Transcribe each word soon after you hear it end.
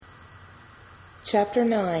Chapter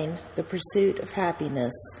 9, The Pursuit of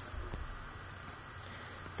Happiness.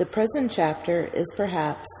 The present chapter is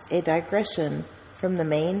perhaps a digression from the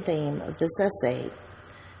main theme of this essay,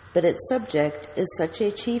 but its subject is such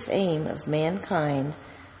a chief aim of mankind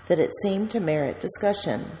that it seemed to merit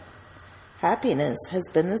discussion. Happiness has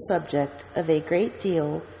been the subject of a great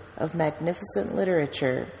deal of magnificent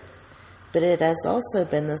literature, but it has also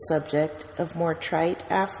been the subject of more trite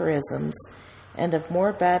aphorisms and of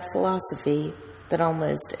more bad philosophy than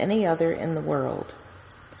almost any other in the world.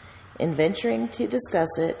 In venturing to discuss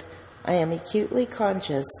it, I am acutely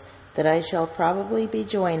conscious that I shall probably be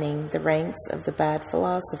joining the ranks of the bad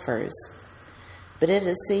philosophers. But it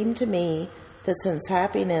has seemed to me that since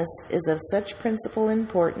happiness is of such principal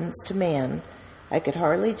importance to man, I could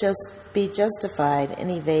hardly be justified in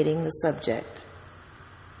evading the subject.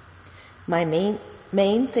 My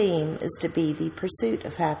main theme is to be the pursuit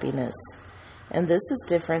of happiness, and this is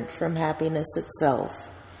different from happiness itself.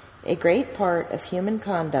 A great part of human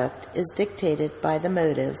conduct is dictated by the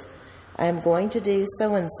motive, I am going to do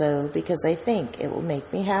so-and-so because I think it will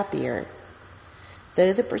make me happier,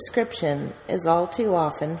 though the prescription is all too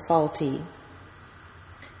often faulty.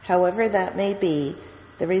 However that may be,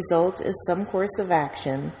 the result is some course of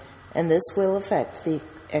action, and this will affect the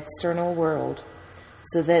external world,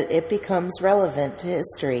 so that it becomes relevant to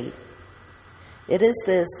history. It is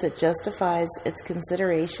this that justifies its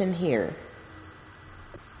consideration here.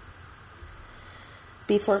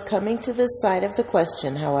 Before coming to this side of the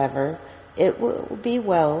question, however, it will be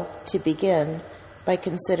well to begin by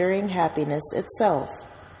considering happiness itself.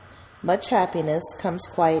 Much happiness comes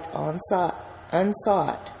quite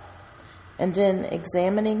unsought, and in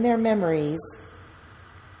examining their memories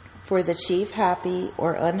for the chief happy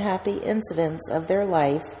or unhappy incidents of their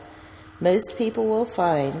life, most people will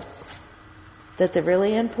find that the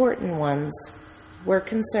really important ones were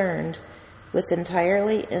concerned with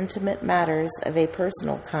entirely intimate matters of a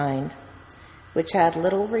personal kind, which had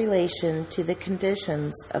little relation to the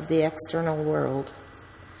conditions of the external world.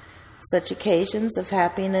 Such occasions of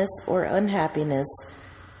happiness or unhappiness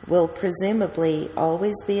will presumably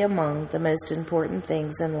always be among the most important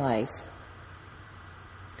things in life.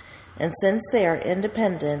 And since they are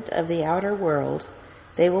independent of the outer world,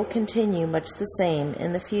 they will continue much the same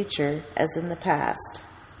in the future as in the past.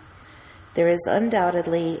 There is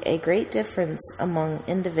undoubtedly a great difference among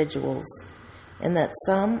individuals, in that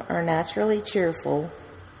some are naturally cheerful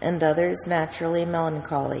and others naturally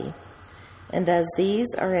melancholy. And as these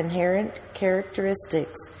are inherent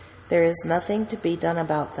characteristics, there is nothing to be done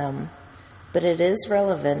about them, but it is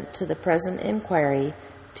relevant to the present inquiry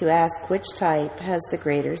to ask which type has the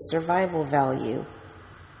greater survival value.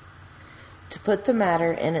 To put the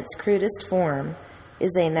matter in its crudest form,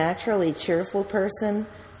 is a naturally cheerful person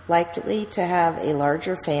likely to have a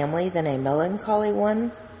larger family than a melancholy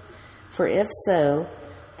one? For if so,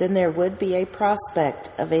 then there would be a prospect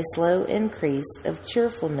of a slow increase of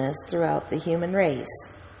cheerfulness throughout the human race.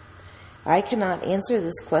 I cannot answer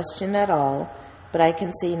this question at all, but I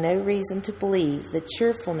can see no reason to believe that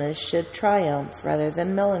cheerfulness should triumph rather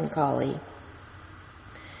than melancholy.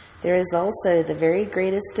 There is also the very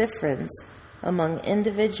greatest difference among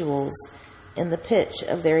individuals in the pitch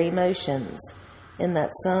of their emotions, in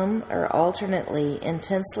that some are alternately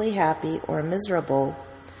intensely happy or miserable,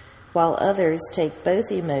 while others take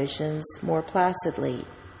both emotions more placidly.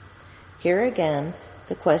 Here again,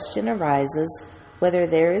 the question arises whether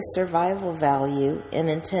there is survival value in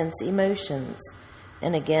intense emotions,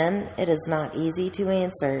 and again it is not easy to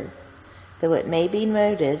answer, though it may be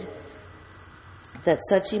noted that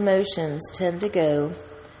such emotions tend to go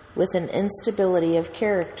with an instability of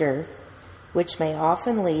character, which may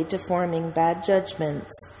often lead to forming bad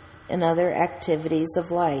judgments in other activities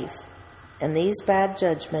of life, and these bad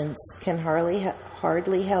judgments can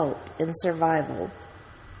hardly help in survival.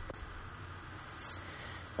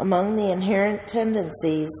 Among the inherent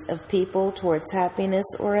tendencies of people towards happiness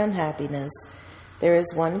or unhappiness, there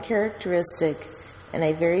is one characteristic, and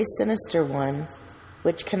a very sinister one,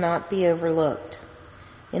 which cannot be overlooked.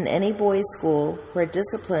 In any boys' school where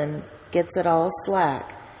discipline gets it all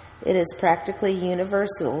slack, it is practically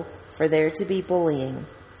universal for there to be bullying.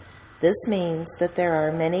 This means that there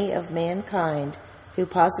are many of mankind who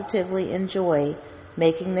positively enjoy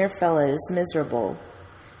making their fellows miserable.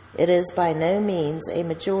 It is by no means a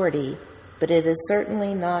majority, but it is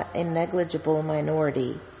certainly not a negligible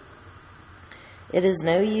minority. It is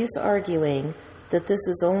no use arguing that this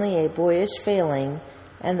is only a boyish failing,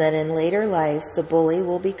 and that in later life the bully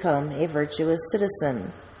will become a virtuous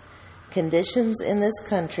citizen. Conditions in this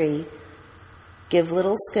country give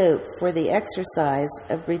little scope for the exercise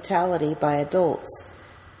of brutality by adults,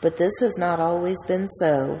 But this has not always been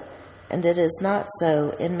so, and it is not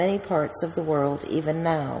so in many parts of the world even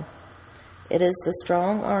now. It is the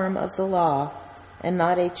strong arm of the law, and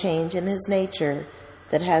not a change in his nature,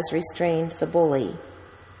 that has restrained the bully.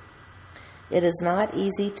 It is not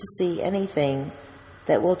easy to see anything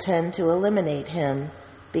that will tend to eliminate him,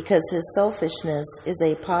 because his selfishness is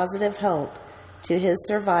a positive help to his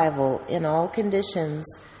survival in all conditions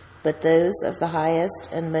but those of the highest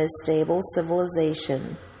and most stable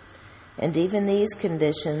civilization. And even these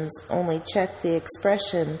conditions only check the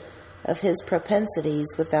expression of his propensities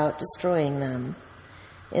without destroying them.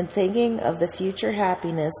 In thinking of the future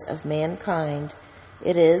happiness of mankind,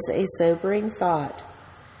 it is a sobering thought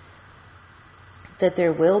that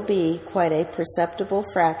there will be quite a perceptible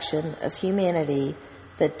fraction of humanity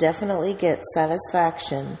that definitely gets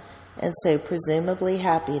satisfaction, and so presumably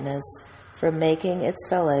happiness, from making its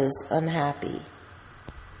fellows unhappy.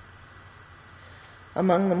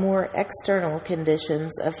 Among the more external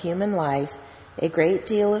conditions of human life, a great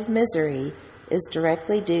deal of misery is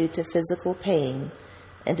directly due to physical pain,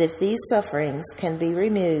 and if these sufferings can be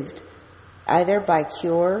removed, either by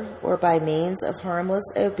cure or by means of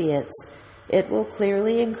harmless opiates, it will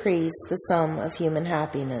clearly increase the sum of human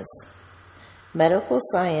happiness. Medical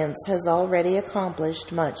science has already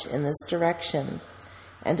accomplished much in this direction,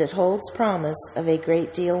 and it holds promise of a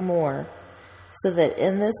great deal more, so that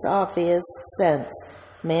in this obvious sense,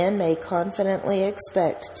 man may confidently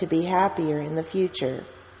expect to be happier in the future.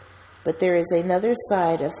 But there is another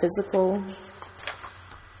side of physical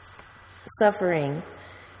suffering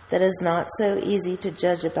that is not so easy to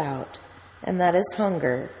judge about, and that is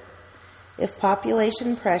hunger. If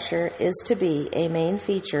population pressure is to be a main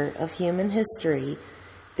feature of human history,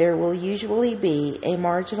 there will usually be a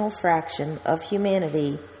marginal fraction of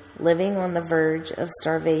humanity living on the verge of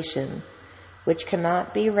starvation, which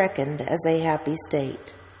cannot be reckoned as a happy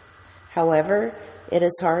state. However, it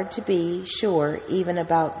is hard to be sure even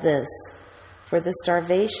about this, for the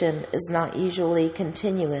starvation is not usually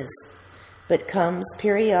continuous, but comes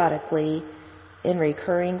periodically in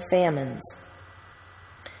recurring famines.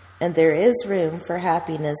 And there is room for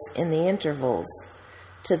happiness in the intervals.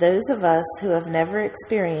 To those of us who have never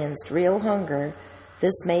experienced real hunger,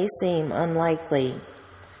 this may seem unlikely,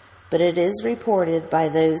 but it is reported by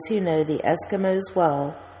those who know the Eskimos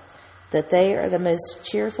well that they are the most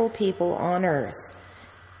cheerful people on earth,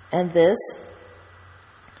 and this,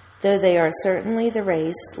 though they are certainly the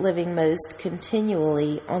race living most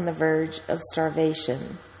continually on the verge of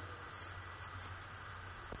starvation.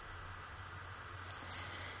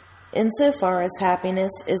 Insofar as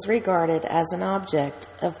happiness is regarded as an object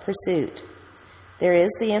of pursuit, there is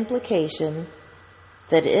the implication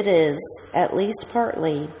that it is, at least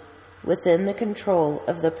partly, within the control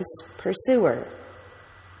of the pursuer.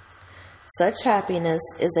 Such happiness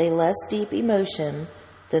is a less deep emotion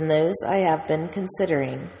than those I have been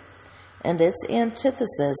considering, and its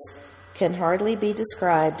antithesis can hardly be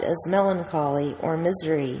described as melancholy or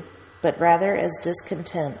misery, but rather as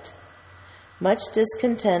discontent. Much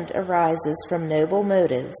discontent arises from noble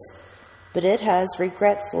motives, but it has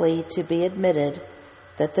regretfully to be admitted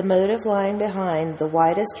that the motive lying behind the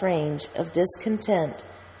widest range of discontent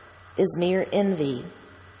is mere envy,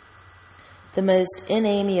 the most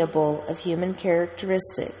inamiable of human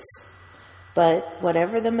characteristics. But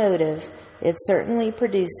whatever the motive, it certainly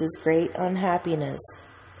produces great unhappiness,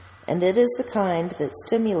 and it is the kind that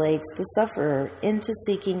stimulates the sufferer into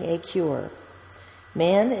seeking a cure.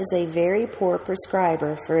 Man is a very poor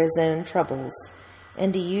prescriber for his own troubles,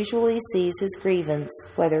 and he usually sees his grievance,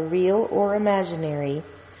 whether real or imaginary,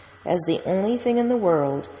 as the only thing in the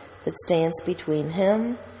world that stands between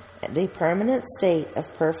him and a permanent state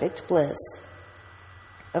of perfect bliss.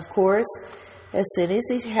 Of course, as soon as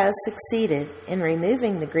he has succeeded in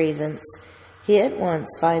removing the grievance, he at once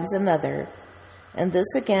finds another, and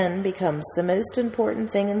this again becomes the most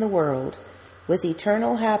important thing in the world, with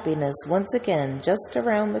eternal happiness once again just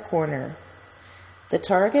around the corner. The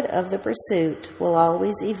target of the pursuit will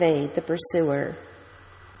always evade the pursuer.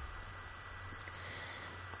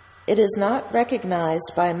 It is not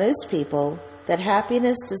recognized by most people that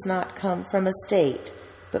happiness does not come from a state,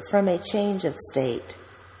 but from a change of state.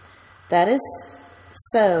 That it is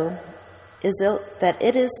so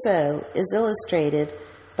is illustrated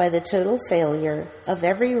by the total failure of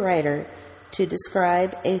every writer to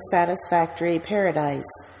describe a satisfactory paradise,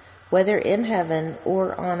 whether in heaven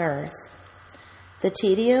or on earth. The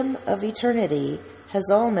tedium of eternity has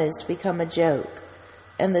almost become a joke,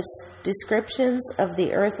 and the descriptions of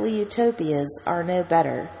the earthly utopias are no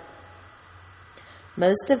better.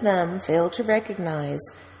 Most of them fail to recognize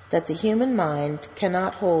that the human mind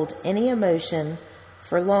cannot hold any emotion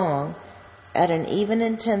for long at an even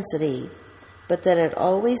intensity, but that it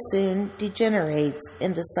always soon degenerates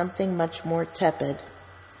into something much more tepid.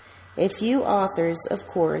 A few authors, of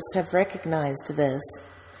course, have recognized this.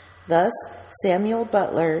 Thus, Samuel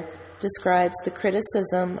Butler describes the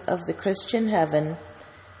criticism of the Christian heaven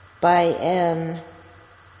by an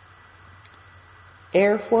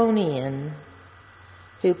Erewhonian,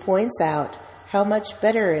 who points out how much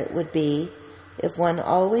better it would be if one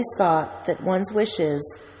always thought that one's wishes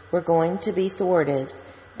were going to be thwarted,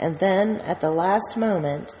 and then at the last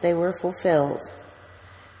moment they were fulfilled.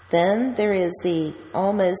 Then there is the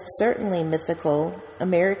almost certainly mythical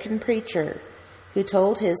American preacher who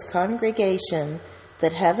told his congregation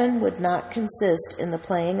that heaven would not consist in the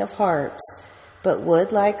playing of harps, but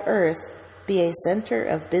would, like earth, be a center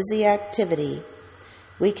of busy activity.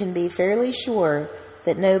 We can be fairly sure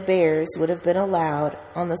that no bears would have been allowed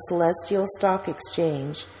on the celestial stock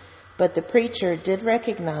exchange, but the preacher did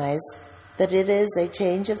recognize that it is a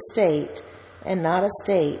change of state and not a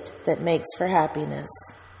state that makes for happiness.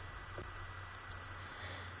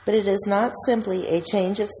 But it is not simply a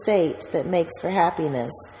change of state that makes for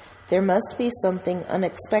happiness. There must be something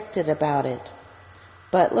unexpected about it.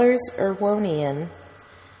 Butler's Erewhonian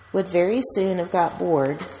would very soon have got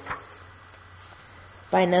bored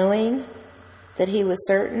by knowing that he was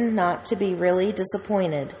certain not to be really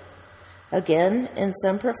disappointed. Again, in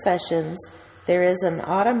some professions, there is an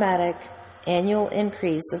automatic annual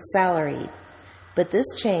increase of salary, but this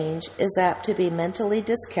change is apt to be mentally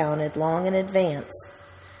discounted long in advance.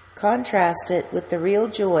 Contrast it with the real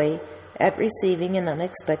joy at receiving an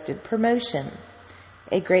unexpected promotion.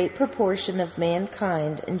 A great proportion of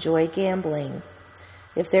mankind enjoy gambling.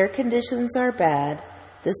 If their conditions are bad,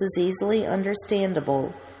 this is easily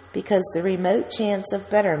understandable, because the remote chance of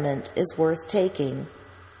betterment is worth taking.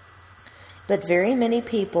 But very many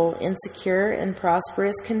people in secure and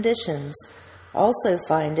prosperous conditions also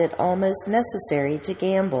find it almost necessary to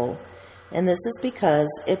gamble, and this is because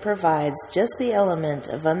it provides just the element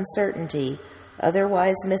of uncertainty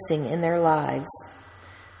otherwise missing in their lives.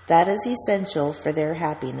 That is essential for their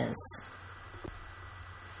happiness.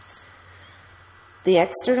 The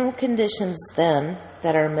external conditions, then,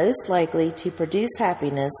 that are most likely to produce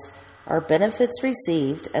happiness are benefits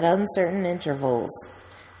received at uncertain intervals,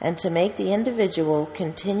 and to make the individual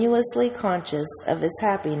continuously conscious of his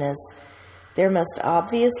happiness, there must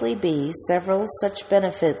obviously be several such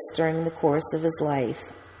benefits during the course of his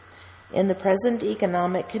life. In the present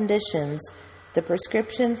economic conditions, the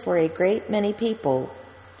prescription for a great many people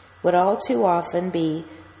would all too often be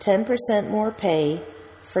 10% more pay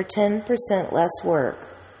for 10% less work,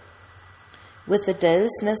 with the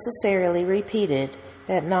dose necessarily repeated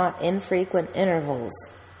at not infrequent intervals.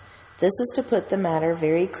 This is to put the matter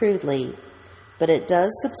very crudely, but it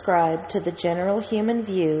does subscribe to the general human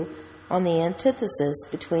view on the antithesis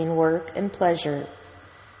between work and pleasure.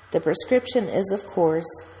 The prescription is, of course,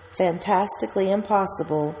 fantastically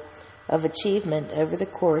impossible of achievement over the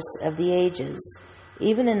course of the ages.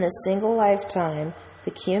 Even in a single lifetime,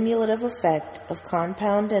 the cumulative effect of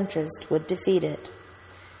compound interest would defeat it.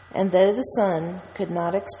 And though the son could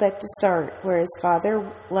not expect to start where his father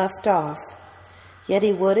left off, yet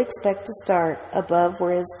he would expect to start above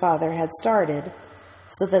where his father had started,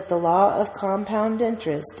 so that the law of compound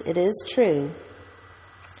interest, it is true,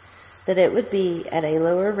 that it would be at a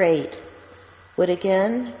lower rate, would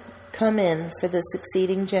again come in for the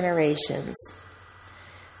succeeding generations.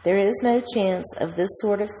 There is no chance of this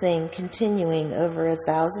sort of thing continuing over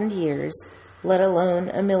 1,000 years, let alone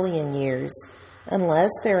 1,000,000 years, unless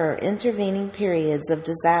there are intervening periods of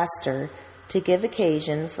disaster to give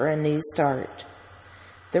occasion for a new start.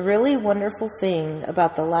 The really wonderful thing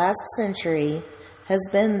about the last century has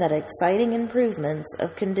been that exciting improvements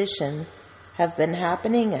of condition have been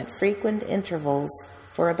happening at frequent intervals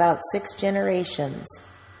for about 6 generations.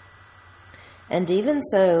 And even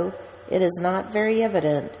so, it is not very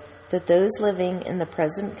evident that those living in the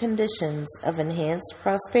present conditions of enhanced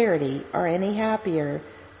prosperity are any happier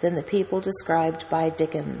than the people described by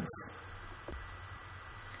Dickens.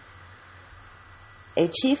 A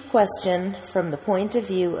chief question from the point of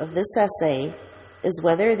view of this essay is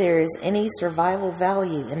whether there is any survival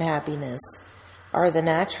value in happiness. Are the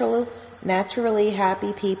naturally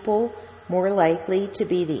happy people more likely to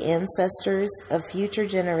be the ancestors of future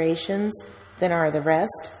generations than are the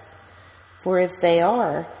rest? For if they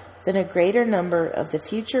are, then a greater number of the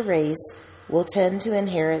future race will tend to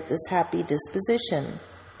inherit this happy disposition.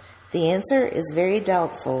 The answer is very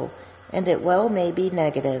doubtful, and it well may be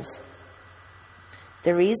negative.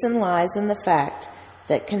 The reason lies in the fact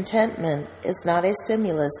that contentment is not a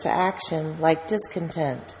stimulus to action like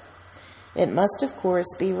discontent. It must, of course,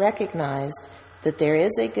 be recognized that there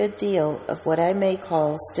is a good deal of what I may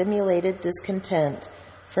call stimulated discontent,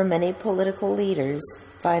 for many political leaders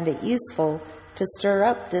find it useful to stir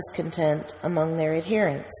up discontent among their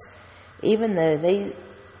adherents, even though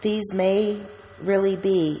these may really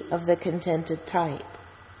be of the contented type.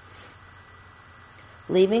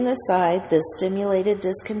 Leaving aside this stimulated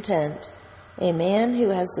discontent, a man who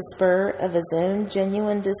has the spur of his own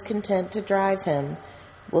genuine discontent to drive him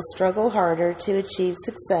will struggle harder to achieve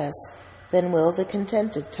success than will the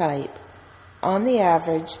contented type. On the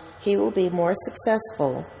average, he will be more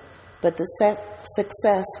successful, but the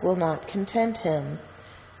success will not content him,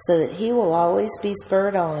 so that he will always be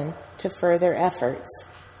spurred on to further efforts.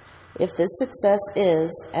 If this success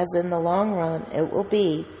is, as in the long run it will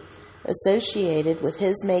be, associated with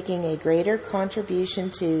his making a greater contribution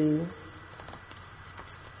to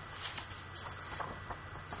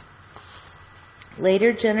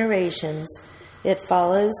later generations, it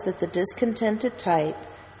follows that the discontented type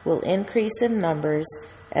will increase in numbers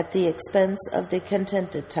at the expense of the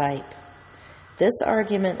contented type. This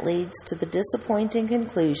argument leads to the disappointing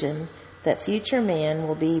conclusion that future man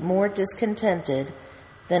will be more discontented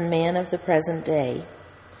than man of the present day.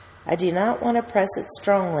 I do not want to press it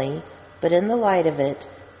strongly, but in the light of it,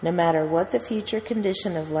 no matter what the future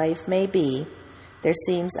condition of life may be, there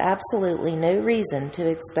seems absolutely no reason to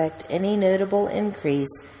expect any notable increase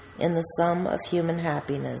in the sum of human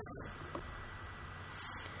happiness.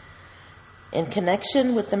 In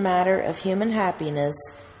connection with the matter of human happiness,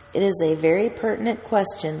 it is a very pertinent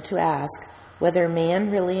question to ask whether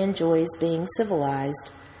man really enjoys being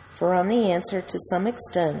civilized, for on the answer to some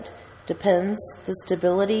extent depends the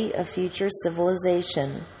stability of future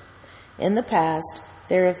civilization. In the past,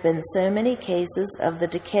 there have been so many cases of the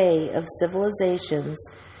decay of civilizations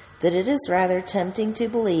that it is rather tempting to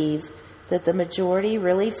believe that the majority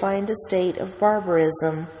really find a state of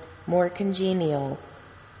barbarism more congenial.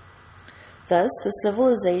 Thus, the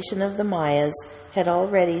civilization of the Mayas had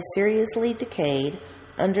already seriously decayed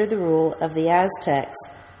under the rule of the Aztecs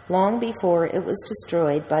long before it was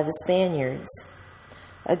destroyed by the Spaniards.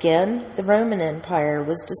 Again, the Roman Empire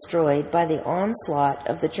was destroyed by the onslaught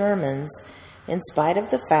of the Germans, in spite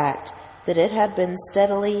of the fact that it had been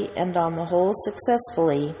steadily and on the whole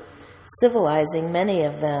successfully civilizing many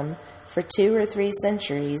of them for 2 or 3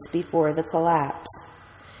 centuries before the collapse.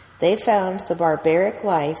 They found the barbaric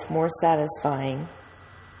life more satisfying.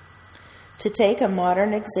 To take a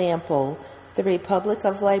modern example, the Republic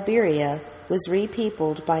of Liberia was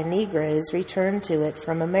repeopled by Negroes returned to it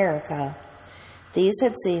from America. These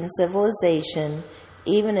had seen civilization,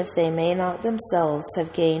 even if they may not themselves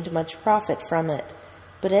have gained much profit from it,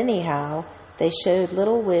 but anyhow, they showed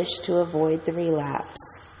little wish to avoid the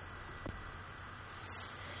relapse.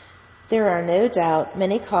 There are no doubt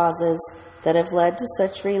many causes that have led to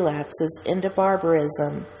such relapses into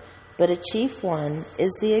barbarism, but a chief one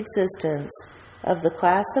is the existence of the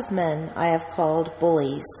class of men I have called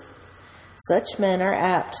bullies. Such men are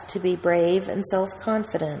apt to be brave and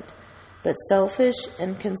self-confident, but selfish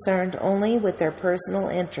and concerned only with their personal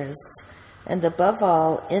interests, and above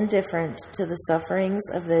all indifferent to the sufferings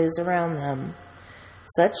of those around them.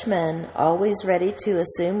 Such men, always ready to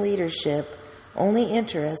assume leadership, only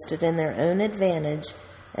interested in their own advantage,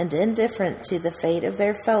 and indifferent to the fate of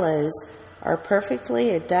their fellows, are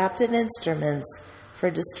perfectly adapted instruments for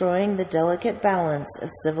destroying the delicate balance of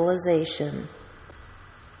civilization.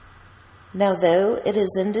 Now, though it is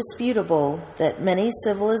indisputable that many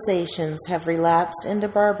civilizations have relapsed into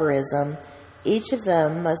barbarism, each of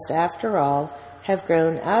them must, after all, have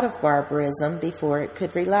grown out of barbarism before it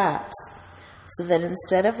could relapse, so that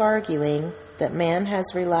instead of arguing that man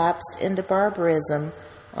has relapsed into barbarism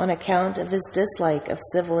on account of his dislike of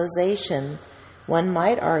civilization, one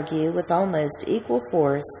might argue with almost equal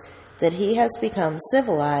force that he has become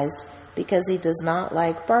civilized because he does not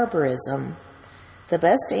like barbarism. The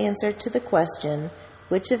best answer to the question,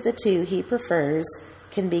 which of the two he prefers,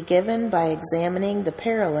 can be given by examining the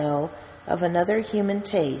parallel of another human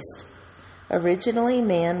taste. Originally,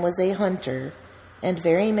 man was a hunter, and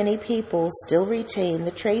very many people still retain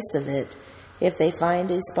the trace of it if they find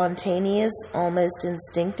a spontaneous, almost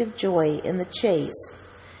instinctive joy in the chase,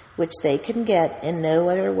 which they can get in no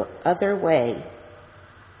other way.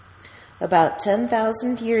 About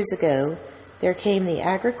 10,000 years ago, there came the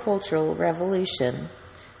agricultural revolution.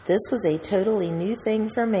 This was a totally new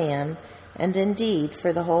thing for man, and indeed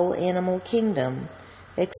for the whole animal kingdom,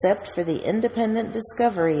 except for the independent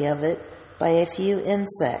discovery of it by a few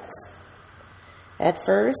insects. At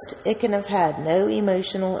first, it can have had no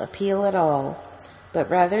emotional appeal at all,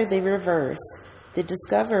 but rather the reverse. The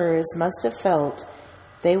discoverers must have felt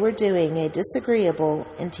They were doing a disagreeable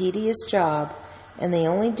and tedious job, and they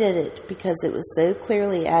only did it because it was so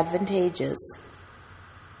clearly advantageous.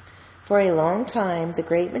 For a long time, the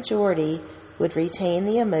great majority would retain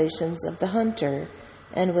the emotions of the hunter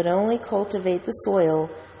and would only cultivate the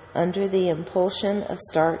soil under the impulsion of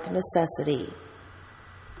stark necessity.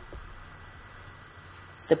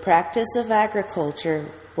 The practice of agriculture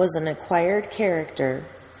was an acquired character,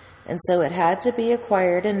 and so it had to be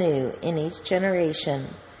acquired anew in each generation,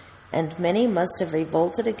 and many must have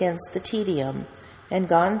revolted against the tedium and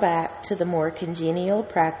gone back to the more congenial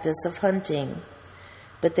practice of hunting.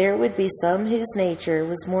 But there would be some whose nature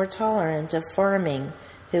was more tolerant of farming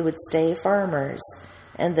who would stay farmers,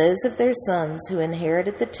 and those of their sons who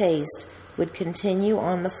inherited the taste would continue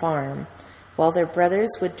on the farm, while their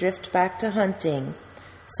brothers would drift back to hunting,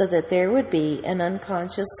 so that there would be an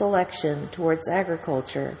unconscious selection towards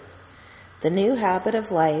agriculture. The new habit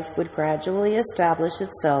of life would gradually establish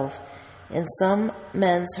itself in some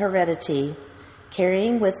men's heredity,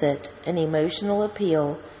 carrying with it an emotional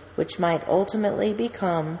appeal which might ultimately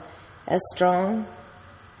become as strong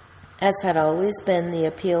as had always been the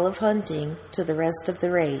appeal of hunting to the rest of the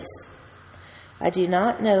race. I do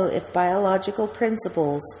not know if biological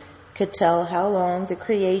principles could tell how long the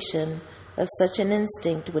creation of such an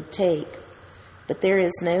instinct would take, but there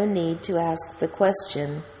is no need to ask the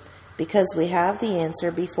question, because we have the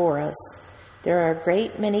answer before us. There are a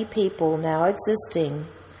great many people now existing,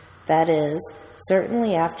 that is,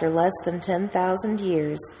 certainly after less than 10,000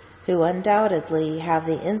 years, who undoubtedly have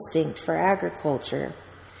the instinct for agriculture.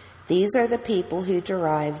 These are the people who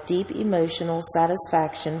derive deep emotional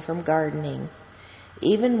satisfaction from gardening,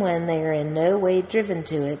 even when they are in no way driven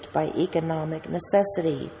to it by economic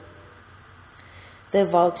necessity. Though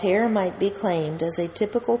Voltaire might be claimed as a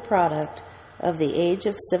typical product of the age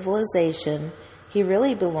of civilization, he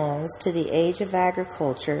really belongs to the age of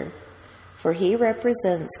agriculture, for he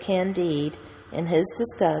represents Candide in his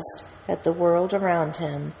disgust at the world around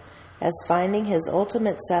him as finding his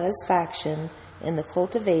ultimate satisfaction in the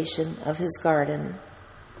cultivation of his garden.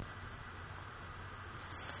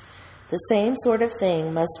 The same sort of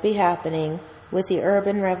thing must be happening with the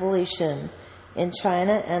urban revolution. In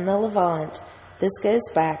China and the Levant, this goes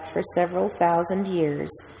back for several thousand years,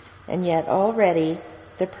 and yet already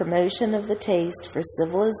the promotion of the taste for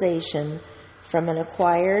civilization from an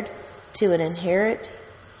acquired to an inherent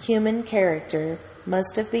human character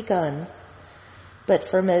must have begun. But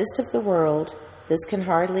for most of the world, this can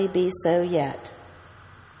hardly be so yet.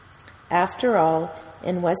 After all,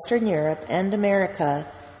 in Western Europe and America,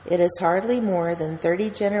 it is hardly more than 30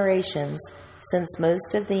 generations since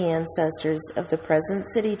most of the ancestors of the present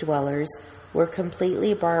city dwellers were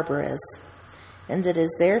completely barbarous, and it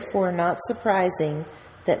is therefore not surprising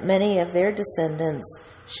that many of their descendants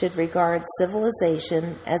should regard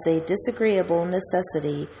civilization as a disagreeable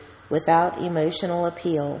necessity without emotional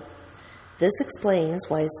appeal. This explains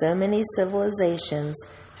why so many civilizations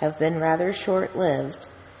have been rather short-lived,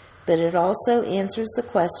 but it also answers the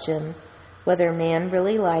question whether man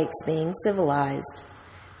really likes being civilized.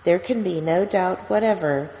 There can be no doubt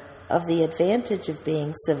whatever of the advantage of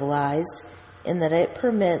being civilized in that it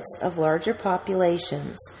permits of larger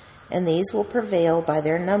populations, and these will prevail by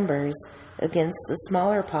their numbers against the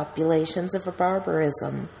smaller populations of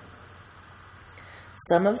barbarism.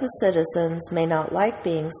 Some of the citizens may not like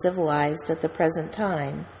being civilized at the present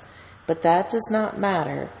time, but that does not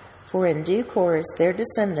matter, for in due course their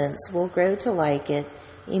descendants will grow to like it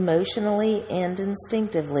emotionally and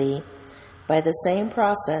instinctively by the same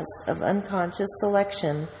process of unconscious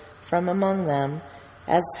selection from among them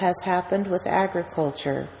as has happened with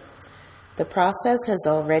agriculture. The process has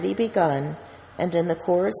already begun, and in the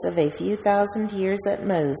course of a few thousand years at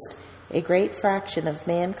most, a great fraction of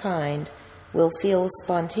mankind will feel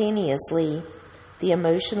spontaneously the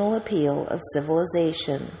emotional appeal of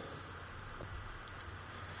civilization.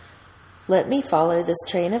 Let me follow this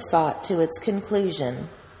train of thought to its conclusion.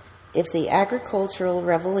 If the agricultural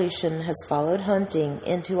revolution has followed hunting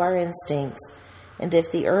into our instincts, and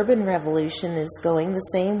if the urban revolution is going the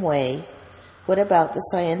same way, what about the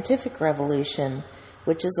scientific revolution,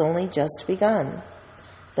 which has only just begun?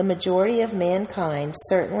 The majority of mankind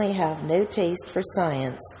certainly have no taste for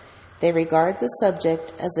science. They regard the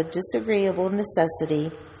subject as a disagreeable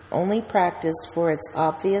necessity only practiced for its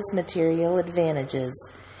obvious material advantages,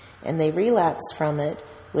 and they relapse from it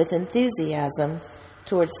with enthusiasm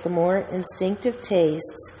towards the more instinctive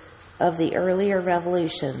tastes of the earlier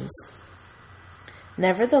revolutions.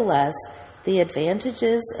 Nevertheless, the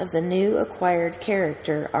advantages of the new acquired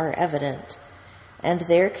character are evident, and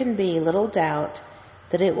there can be little doubt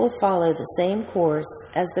that it will follow the same course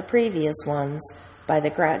as the previous ones by the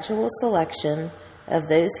gradual selection of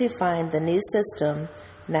those who find the new system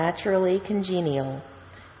naturally congenial.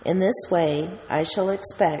 In this way, I shall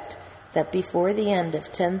expect that before the end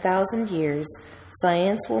of 10,000 years,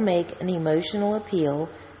 science will make an emotional appeal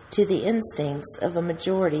to the instincts of a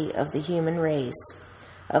majority of the human race,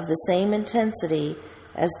 of the same intensity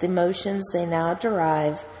as the motions they now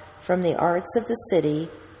derive from the arts of the city,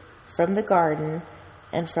 from the garden,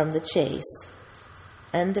 and from the chase.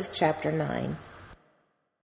 End of chapter 9.